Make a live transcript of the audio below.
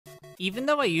Even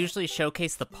though I usually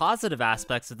showcase the positive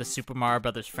aspects of the Super Mario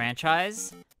Bros.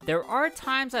 Franchise, there are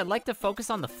times I like to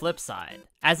focus on the flip side,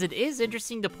 as it is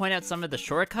interesting to point out some of the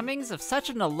shortcomings of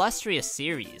such an illustrious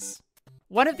series.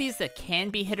 One of these that can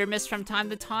be hit or miss from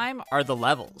time to time are the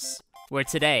levels, where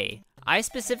today, I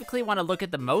specifically want to look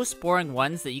at the most boring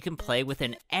ones that you can play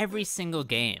within every single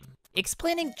game,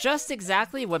 explaining just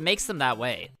exactly what makes them that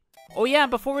way. Oh yeah,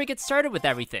 before we get started with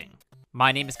everything,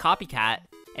 my name is Copycat,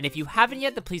 and if you haven't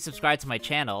yet, then please subscribe to my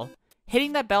channel,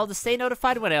 hitting that bell to stay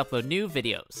notified when I upload new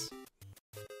videos.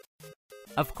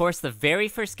 Of course, the very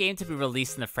first game to be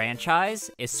released in the franchise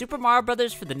is Super Mario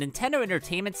Bros. For the Nintendo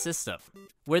Entertainment System,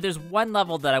 where there's one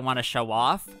level that I want to show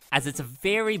off, as it's a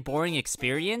very boring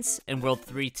experience in World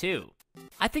 3 too.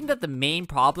 I think that the main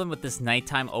problem with this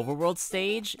nighttime overworld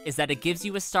stage is that it gives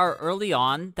you a star early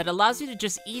on that allows you to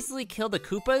just easily kill the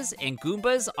Koopas and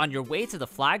Goombas on your way to the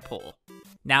flagpole.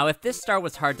 Now, if this star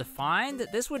was hard to find,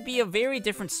 this would be a very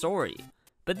different story,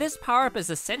 but this power-up is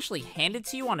essentially handed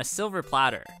to you on a silver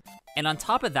platter, and on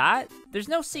top of that, there's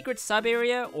no secret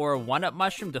sub-area or a one-up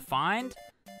mushroom to find,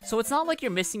 so it's not like you're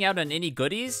missing out on any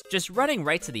goodies, just running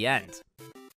right to the end.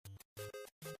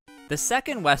 The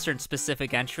second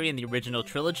Western-specific entry in the original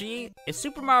trilogy is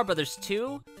Super Mario Bros.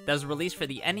 2 that was released for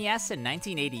the NES in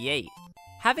 1988.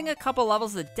 Having a couple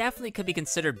levels that definitely could be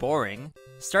considered boring,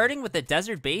 starting with the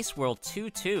Desert Base World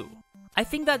 2-2. I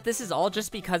think that this is all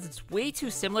just because it's way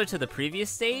too similar to the previous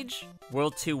stage,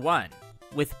 World 2-1,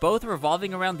 with both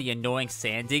revolving around the annoying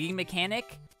sand digging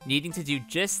mechanic, needing to do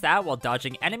just that while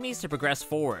dodging enemies to progress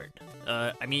forward.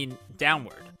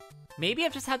 Downward. Maybe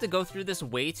I've just had to go through this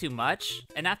way too much,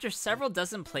 and after several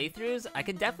dozen playthroughs, I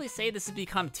can definitely say this has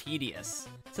become tedious,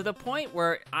 to the point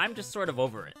where I'm just sort of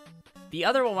over it. The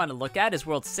other one I want to look at is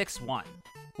World 6-1,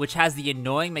 which has the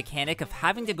annoying mechanic of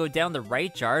having to go down the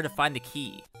right jar to find the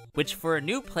key, which for a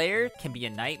new player can be a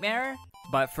nightmare,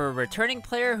 but for a returning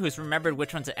player who's remembered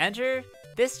which one to enter,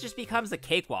 this just becomes a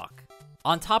cakewalk.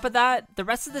 On top of that, the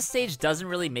rest of the stage doesn't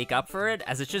really make up for it,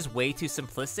 as it's just way too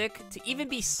simplistic to even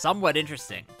be somewhat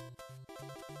interesting.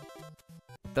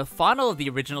 The final of the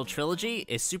original trilogy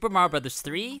is Super Mario Bros.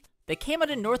 3 that came out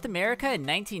in North America in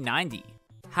 1990.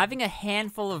 Having a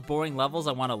handful of boring levels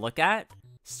I want to look at,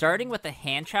 starting with the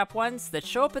hand trap ones that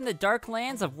show up in the dark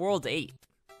lands of World 8.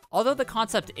 Although the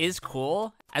concept is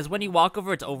cool, as when you walk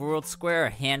over its overworld square, a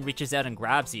hand reaches out and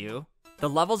grabs you, the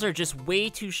levels are just way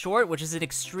too short, which is an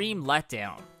extreme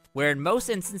letdown, where in most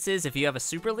instances if you have a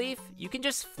super leaf, you can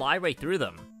just fly right through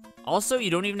them. Also, you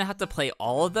don't even have to play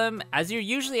all of them, as you're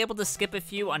usually able to skip a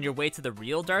few on your way to the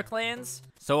real Darklands,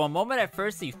 so a moment at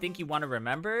first that you think you want to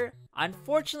remember,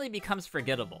 unfortunately becomes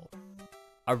forgettable.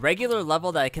 A regular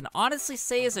level that I can honestly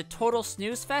say is a total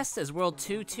snooze fest is World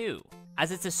 2-2,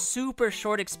 as it's a super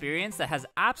short experience that has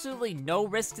absolutely no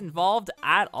risks involved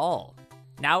at all.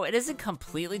 Now, it isn't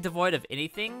completely devoid of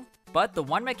anything, but the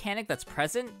one mechanic that's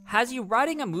present has you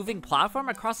riding a moving platform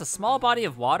across a small body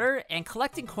of water and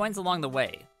collecting coins along the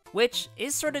way, which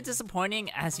is sort of disappointing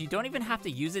as you don't even have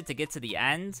to use it to get to the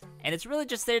end, and it's really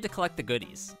just there to collect the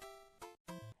goodies.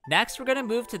 Next, we're going to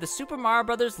move to the Super Mario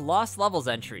Bros. Lost Levels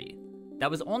entry, that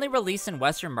was only released in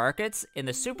Western markets in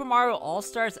the Super Mario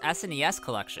All-Stars SNES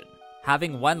collection,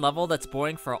 having one level that's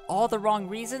boring for all the wrong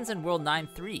reasons in World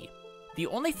 9-3. The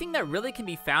only thing that really can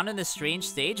be found in this strange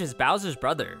stage is Bowser's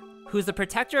brother, who's the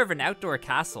protector of an outdoor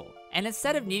castle, and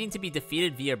instead of needing to be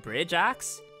defeated via bridge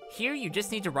axe, here you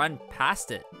just need to run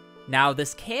past it. Now,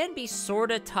 this can be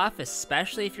sorta tough,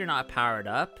 especially if you're not powered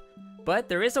up, but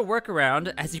there is a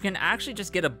workaround, as you can actually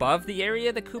just get above the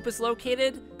area the Koopa's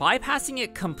located, bypassing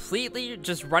it completely,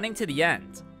 just running to the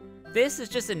end. This is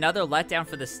just another letdown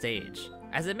for the stage,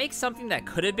 as it makes something that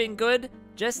could have been good,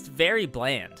 just very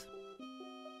bland.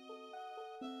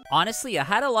 Honestly, I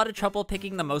had a lot of trouble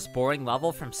picking the most boring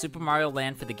level from Super Mario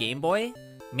Land for the Game Boy,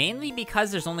 mainly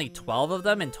because there's only 12 of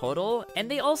them in total, and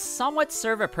they all somewhat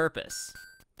serve a purpose.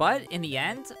 But in the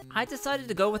end, I decided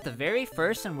to go with the very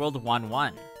first in World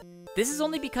 1-1. This is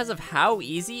only because of how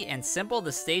easy and simple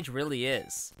the stage really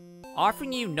is,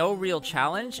 offering you no real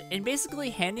challenge and basically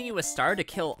handing you a star to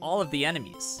kill all of the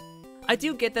enemies. I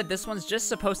do get that this one's just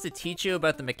supposed to teach you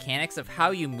about the mechanics of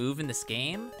how you move in this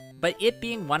game, but it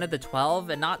being one of the 12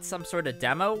 and not some sort of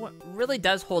demo really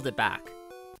does hold it back.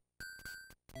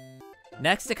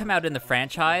 Next to come out in the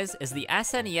franchise is the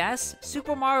SNES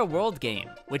Super Mario World game,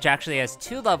 which actually has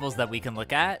two levels that we can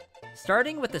look at,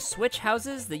 starting with the switch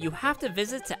houses that you have to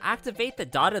visit to activate the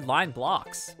dotted line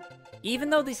blocks. Even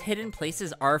though these hidden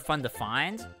places are fun to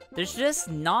find, there's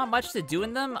just not much to do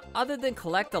in them other than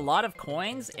collect a lot of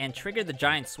coins and trigger the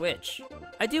giant switch.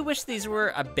 I do wish these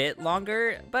were a bit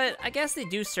longer, but I guess they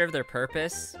do serve their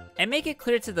purpose, and make it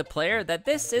clear to the player that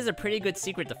this is a pretty good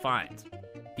secret to find.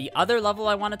 The other level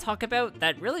I want to talk about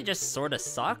that really just sorta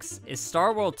sucks is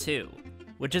Star World 2,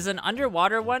 which is an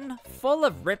underwater one full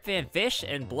of Rip Van Fish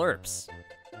and blurps.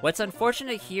 What's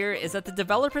unfortunate here is that the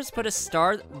developers put a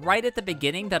star right at the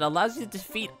beginning that allows you to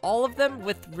defeat all of them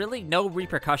with really no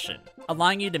repercussion,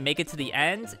 allowing you to make it to the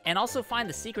end and also find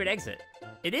the secret exit.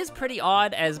 It is pretty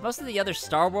odd, as most of the other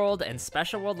Star World and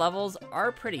Special World levels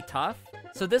are pretty tough,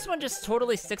 so this one just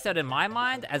totally sticks out in my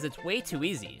mind as it's way too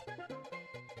easy.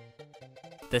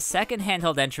 The second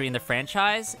handheld entry in the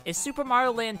franchise is Super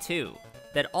Mario Land 2,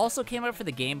 that also came out for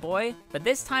the Game Boy, but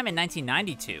this time in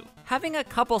 1992, having a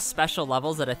couple special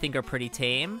levels that I think are pretty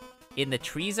tame, in the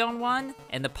Tree Zone one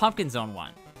and the Pumpkin Zone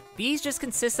one. These just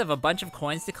consist of a bunch of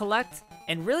coins to collect,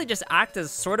 and really just act as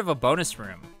sort of a bonus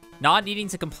room, not needing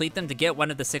to complete them to get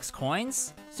one of the 6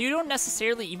 coins, so you don't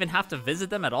necessarily even have to visit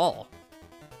them at all.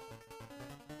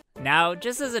 Now,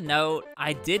 just as a note,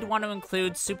 I did want to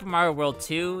include Super Mario World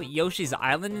 2 Yoshi's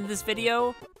Island in this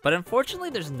video, but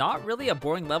unfortunately there's not really a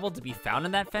boring level to be found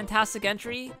in that fantastic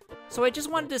entry, so I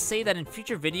just wanted to say that in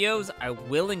future videos I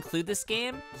will include this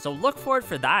game, so look forward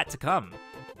for that to come.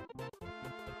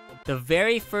 The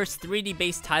very first 3D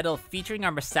based title featuring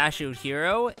our mustachioed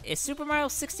hero is Super Mario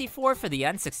 64 for the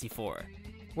N64,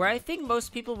 where I think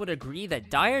most people would agree that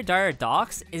Dire Dire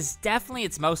Docks is definitely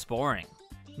its most boring.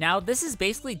 Now, this is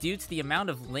basically due to the amount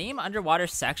of lame underwater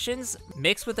sections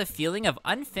mixed with a feeling of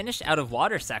unfinished out of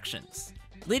water sections,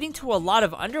 leading to a lot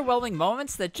of underwhelming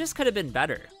moments that just could have been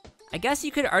better. I guess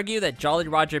you could argue that Jolly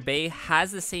Roger Bay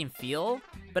has the same feel,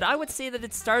 but I would say that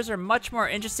its stars are much more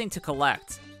interesting to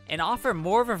collect, and offer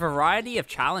more of a variety of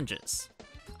challenges.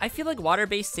 I feel like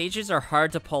water-based stages are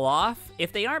hard to pull off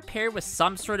if they aren't paired with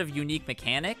some sort of unique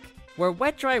mechanic, where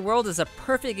Wet Dry World is a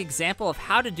perfect example of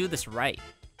how to do this right.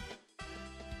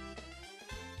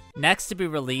 Next to be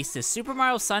released is Super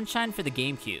Mario Sunshine for the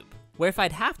GameCube, where if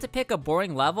I'd have to pick a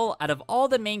boring level out of all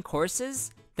the main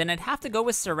courses, then I'd have to go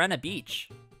with Serena Beach.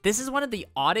 This is one of the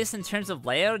oddest in terms of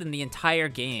layout in the entire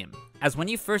game, as when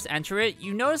you first enter it,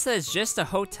 you notice that it's just a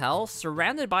hotel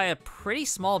surrounded by a pretty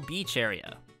small beach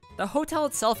area. The hotel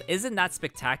itself isn't that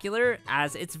spectacular,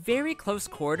 as it's very close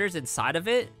quarters inside of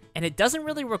it, and it doesn't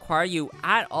really require you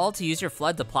at all to use your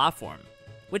FLUDD to platform,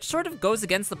 which sort of goes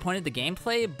against the point of the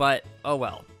gameplay, but oh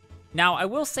well. Now, I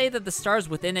will say that the stars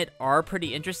within it are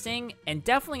pretty interesting, and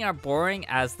definitely aren't boring,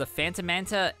 as the Phantom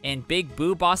Manta and Big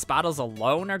Boo boss battles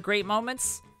alone are great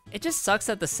moments. It just sucks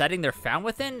that the setting they're found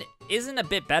within isn't a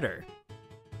bit better.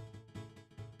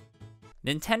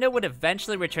 Nintendo would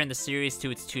eventually return the series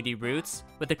to its 2D roots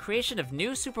with the creation of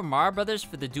New Super Mario Bros.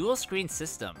 For the dual screen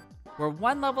system, where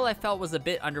one level I felt was a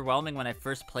bit underwhelming when I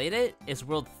first played it is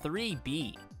World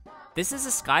 3B. This is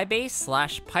a sky-based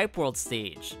 / pipe world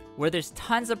stage, where there's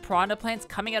tons of piranha plants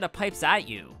coming out of pipes at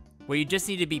you, where you just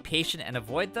need to be patient and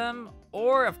avoid them,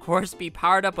 or of course be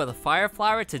powered up with a fire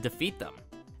flower to defeat them.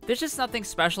 There's just nothing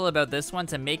special about this one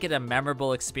to make it a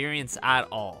memorable experience at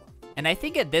all. And I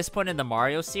think at this point in the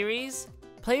Mario series,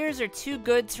 players are too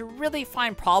good to really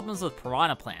find problems with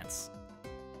piranha plants.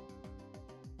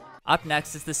 Up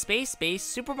next is the space-based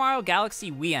Super Mario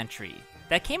Galaxy Wii entry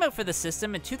that came out for the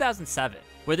system in 2007,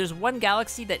 where there's one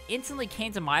galaxy that instantly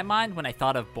came to my mind when I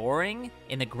thought of boring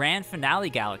in the Grand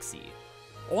Finale Galaxy,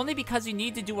 only because you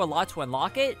need to do a lot to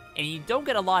unlock it and you don't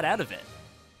get a lot out of it.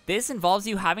 This involves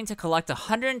you having to collect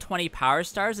 120 power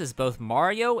stars as both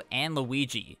Mario and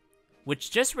Luigi,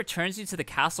 which just returns you to the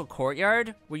castle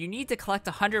courtyard where you need to collect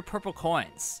 100 purple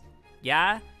coins.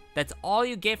 Yeah, that's all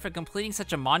you get for completing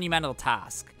such a monumental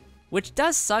task, which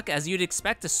does suck, as you'd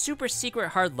expect a super secret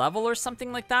hard level or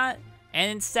something like that,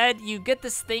 and instead you get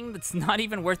this thing that's not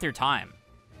even worth your time.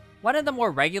 One of the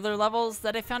more regular levels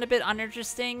that I found a bit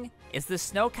uninteresting is the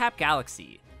Snow-Capped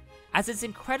Galaxy, as it's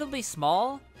incredibly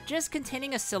small, just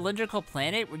containing a cylindrical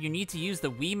planet where you need to use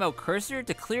the Wiimote cursor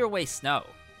to clear away snow.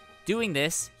 Doing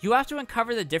this, you have to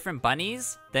uncover the different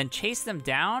bunnies, then chase them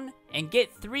down, and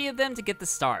get 3 of them to get the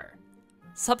star.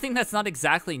 Something that's not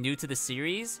exactly new to the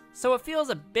series, so it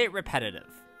feels a bit repetitive.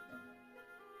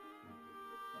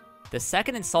 The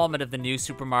second installment of the new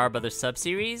Super Mario Bros.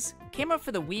 Sub-series came out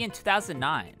for the Wii in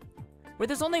 2009, where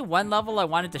there's only one level I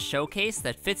wanted to showcase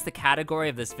that fits the category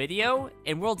of this video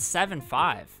in World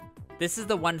 7-5. This is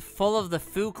the one full of the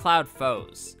Foo Cloud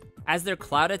foes, as their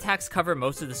cloud attacks cover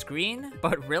most of the screen,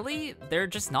 but really, they're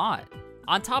just not.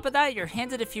 On top of that, you're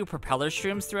handed a few propeller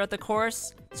shrooms throughout the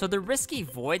course, so the risky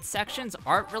void sections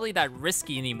aren't really that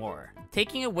risky anymore,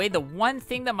 taking away the one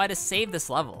thing that might have saved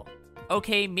this level.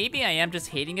 Okay, maybe I am just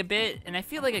hating a bit, and I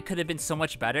feel like it could have been so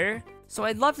much better, So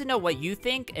I'd love to know what you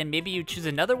think, and maybe you choose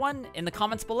another one in the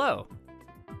comments below.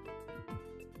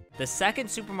 The second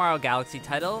Super Mario Galaxy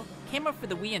title came out for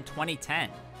the Wii in 2010,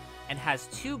 and has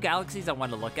two galaxies I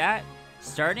want to look at,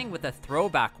 starting with a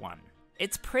throwback one.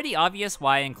 It's pretty obvious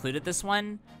why I included this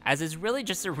one, as it's really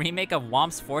just a remake of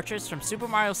Whomp's Fortress from Super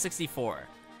Mario 64.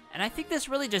 And I think this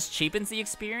really just cheapens the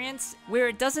experience, where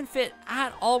it doesn't fit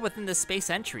at all within the space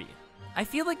entry. I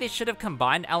feel like they should have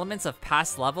combined elements of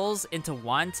past levels into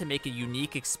one to make a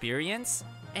unique experience,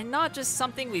 and not just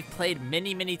something we've played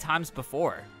many times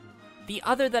before. The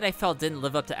other that I felt didn't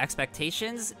live up to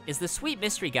expectations is the Sweet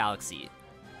Mystery Galaxy,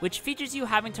 which features you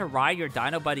having to ride your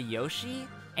dino buddy Yoshi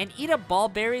and eat a ball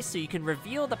berry so you can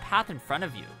reveal the path in front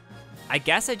of you. I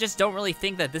guess I just don't really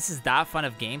think that this is that fun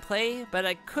of gameplay, but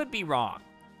I could be wrong.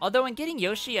 Although in getting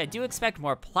Yoshi, I do expect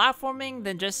more platforming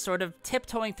than just sort of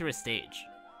tiptoeing through a stage.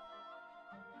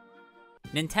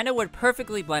 Nintendo would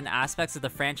perfectly blend aspects of the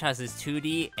franchise's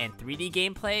 2D and 3D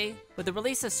gameplay with the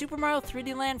release of Super Mario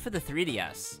 3D Land for the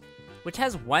 3DS, which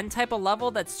has one type of level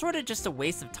that's sort of just a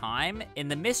waste of time in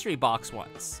the mystery box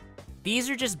ones. These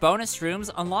are just bonus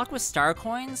rooms unlocked with star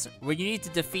coins where you need to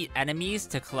defeat enemies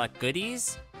to collect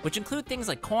goodies, which include things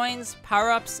like coins,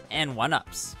 power-ups, and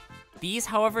 1-ups. These,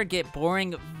 however, get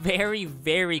boring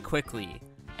very quickly,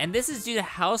 and this is due to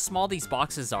how small these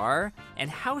boxes are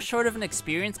and how short of an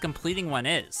experience completing one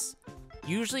is,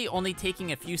 usually only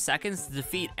taking a few seconds to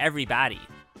defeat every baddie.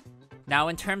 Now,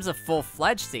 in terms of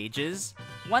full-fledged stages,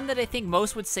 one that I think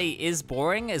most would say is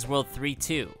boring is World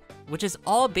 3-2, which is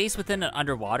all based within an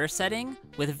underwater setting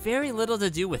with very little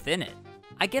to do within it.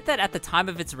 I get that at the time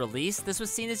of its release, this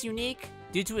was seen as unique,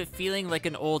 due to it feeling like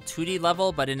an old 2D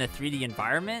level but in a 3D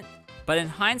environment, but in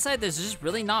hindsight there's just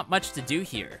really not much to do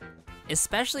here.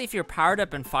 Especially if you're powered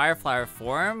up in Fireflower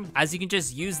form, as you can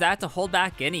just use that to hold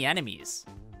back any enemies.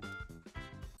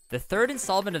 The third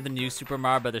installment of the new Super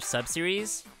Mario Bros.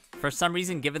 Sub-series, for some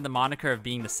reason given the moniker of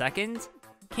being the second,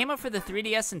 came out for the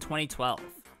 3DS in 2012,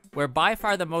 where by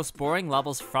far the most boring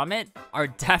levels from it are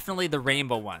definitely the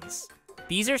rainbow ones.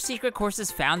 These are secret courses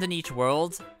found in each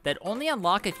world that only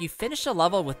unlock if you finish a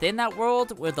level within that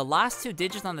world where the last two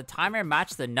digits on the timer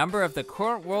match the number of the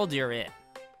current world you're in,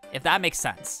 if that makes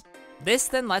sense. This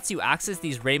then lets you access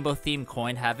these rainbow-themed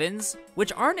coin heavens,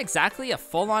 which aren't exactly a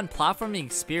full-on platforming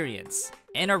experience,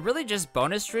 and are really just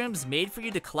bonus rooms made for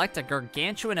you to collect a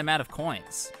gargantuan amount of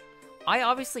coins. I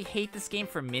obviously hate this game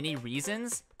for many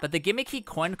reasons, but the gimmicky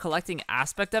coin collecting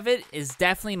aspect of it is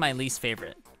definitely my least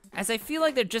favorite, as I feel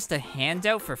like they're just a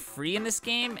handout for free in this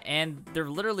game, and they're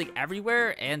literally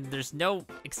everywhere, and there's no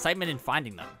excitement in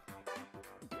finding them.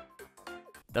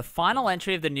 The final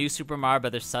entry of the new Super Mario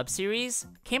Bros. Sub-series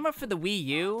came out for the Wii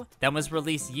U, then was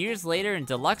released years later in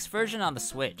deluxe version on the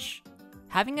Switch.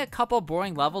 Having a couple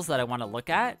boring levels that I want to look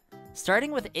at,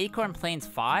 starting with Acorn Plains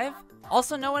 5,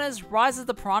 also known as Rise of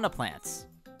the Piranha Plants.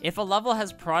 If a level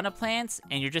has piranha plants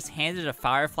and you're just handed a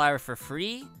fire flower for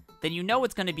free, then you know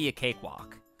it's going to be a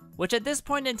cakewalk. Which at this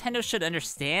point Nintendo should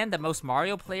understand that most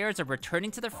Mario players are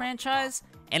returning to the franchise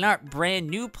and aren't brand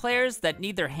new players that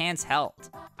need their hands held.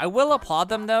 I will applaud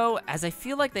them though, as I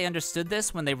feel like they understood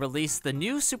this when they released the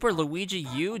new Super Luigi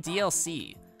U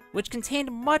DLC, which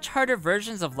contained much harder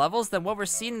versions of levels than what we're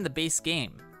seeing in the base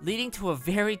game, leading to a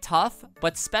very tough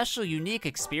but special unique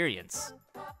experience.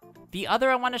 The other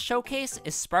I want to showcase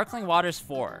is Sparkling Waters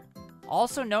 4,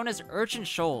 also known as Urchin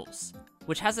Shoals,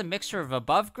 which has a mixture of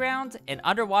above ground and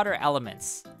underwater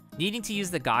elements, needing to use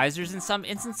the geysers in some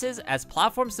instances as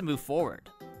platforms to move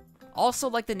forward. Also,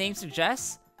 like the name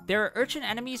suggests, there are urchin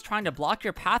enemies trying to block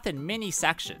your path in many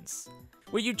sections,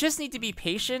 where you just need to be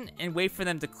patient and wait for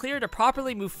them to clear to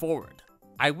properly move forward.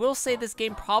 I will say this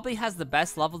game probably has the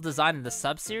best level design in the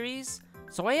sub-series,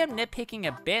 so I am nitpicking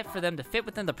a bit for them to fit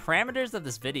within the parameters of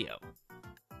this video.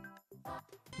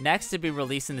 Next to be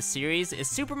released in the series is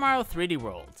Super Mario 3D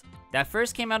World, that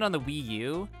first came out on the Wii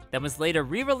U, then was later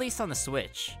re-released on the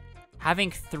Switch,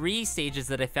 having 3 stages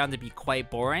that I found to be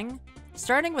quite boring,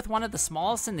 starting with one of the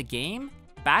smallest in the game,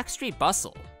 Backstreet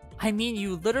Bustle. I mean,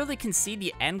 you literally can see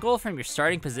the end goal from your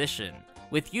starting position,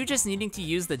 with you just needing to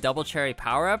use the double cherry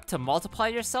power-up to multiply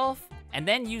yourself, and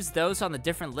then use those on the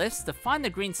different lifts to find the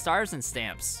green stars and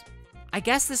stamps. I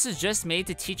guess this is just made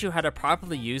to teach you how to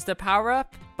properly use the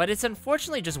power-up, but it's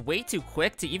unfortunately just way too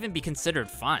quick to even be considered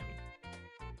fun.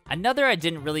 Another I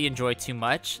didn't really enjoy too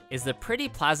much is the Pretty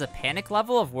Plaza Panic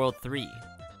level of World 3,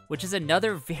 which is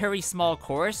another very small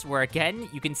course where again,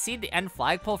 you can see the end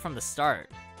flagpole from the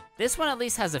start. This one at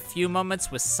least has a few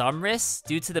moments with some risks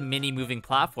due to the many moving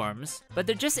platforms, but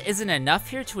there just isn't enough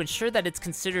here to ensure that it's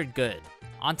considered good.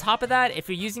 On top of that, if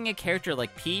you're using a character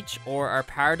like Peach or are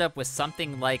powered up with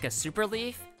something like a Super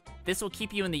Leaf, this will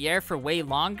keep you in the air for way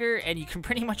longer, and you can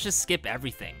pretty much just skip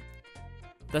everything.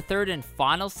 The third and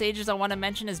final stages I want to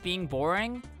mention as being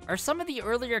boring are some of the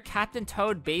earlier Captain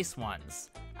Toad base ones,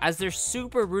 as they're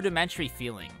super rudimentary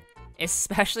feeling,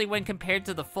 especially when compared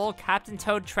to the full Captain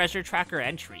Toad Treasure Tracker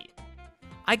entry.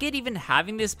 I get even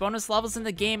having this bonus levels in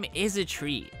the game is a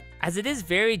treat, as it is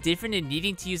very different in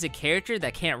needing to use a character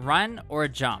that can't run or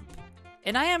jump.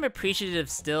 And I am appreciative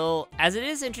still, as it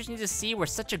is interesting to see where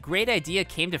such a great idea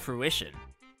came to fruition.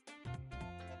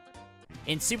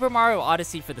 In Super Mario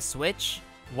Odyssey for the Switch,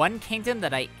 one kingdom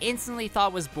that I instantly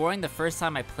thought was boring the first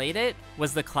time I played it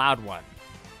was the Cloud one.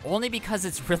 Only because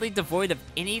it's really devoid of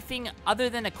anything other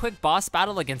than a quick boss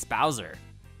battle against Bowser.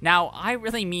 Now, I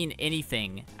really mean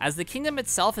anything, as the kingdom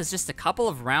itself is just a couple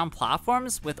of round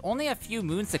platforms with only a few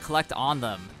moons to collect on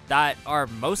them that are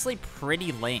mostly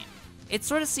pretty lame. It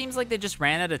sort of seems like they just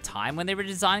ran out of time when they were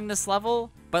designing this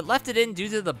level, but left it in due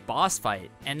to the boss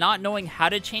fight, and not knowing how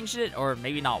to change it, or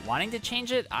maybe not wanting to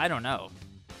change it, I don't know.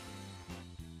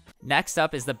 Next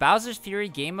up is the Bowser's Fury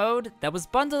game mode that was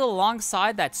bundled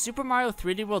alongside that Super Mario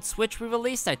 3D World Switch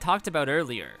re-release I talked about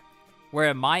earlier,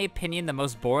 where in my opinion the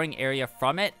most boring area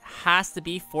from it has to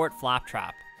be Fort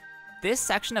Flaptrap. This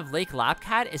section of Lake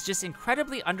Lapcat is just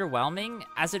incredibly underwhelming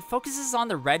as it focuses on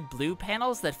the red-blue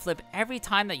panels that flip every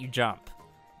time that you jump.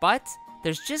 But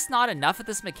there's just not enough of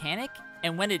this mechanic,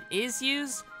 and when it is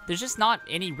used, there's just not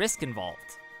any risk involved.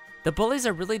 The bullies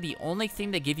are really the only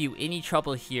thing that give you any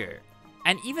trouble here.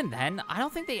 And even then, I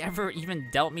don't think they ever even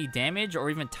dealt me damage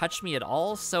or even touched me at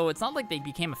all, so it's not like they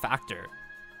became a factor.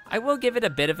 I will give it a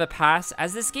bit of a pass,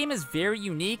 as this game is very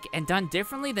unique and done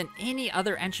differently than any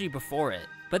other entry before it,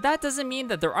 but that doesn't mean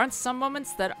that there aren't some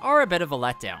moments that are a bit of a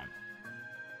letdown.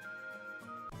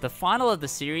 The final of the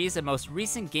series and most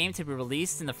recent game to be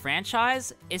released in the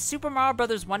franchise is Super Mario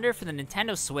Bros. Wonder for the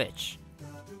Nintendo Switch,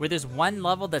 where there's one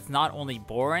level that's not only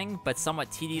boring, but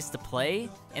somewhat tedious to play,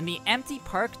 and the empty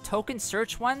park token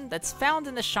search one that's found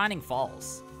in the Shining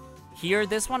Falls. Here,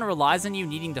 this one relies on you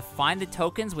needing to find the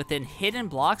tokens within hidden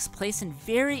blocks placed in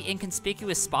very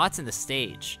inconspicuous spots in the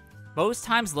stage, most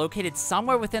times located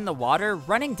somewhere within the water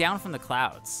running down from the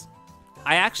clouds.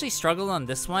 I actually struggled on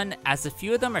this one, as a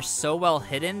few of them are so well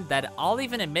hidden that I'll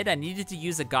even admit I needed to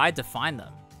use a guide to find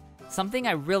them. Something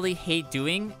I really hate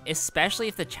doing, especially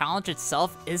if the challenge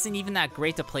itself isn't even that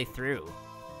great to play through.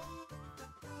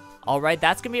 Alright,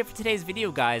 that's gonna be it for today's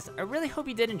video, guys. I really hope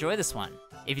you did enjoy this one.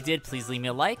 If you did, please leave me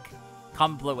a like,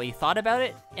 comment below what you thought about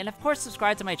it, and of course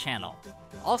subscribe to my channel.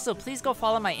 Also, please go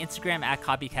follow my Instagram at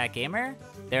Copycat Gamer.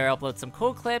 There I upload some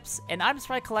cool clips and items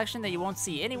from my collection that you won't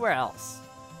see anywhere else.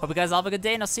 Hope you guys all have a good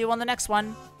day, and I'll see you on the next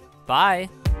one. Bye!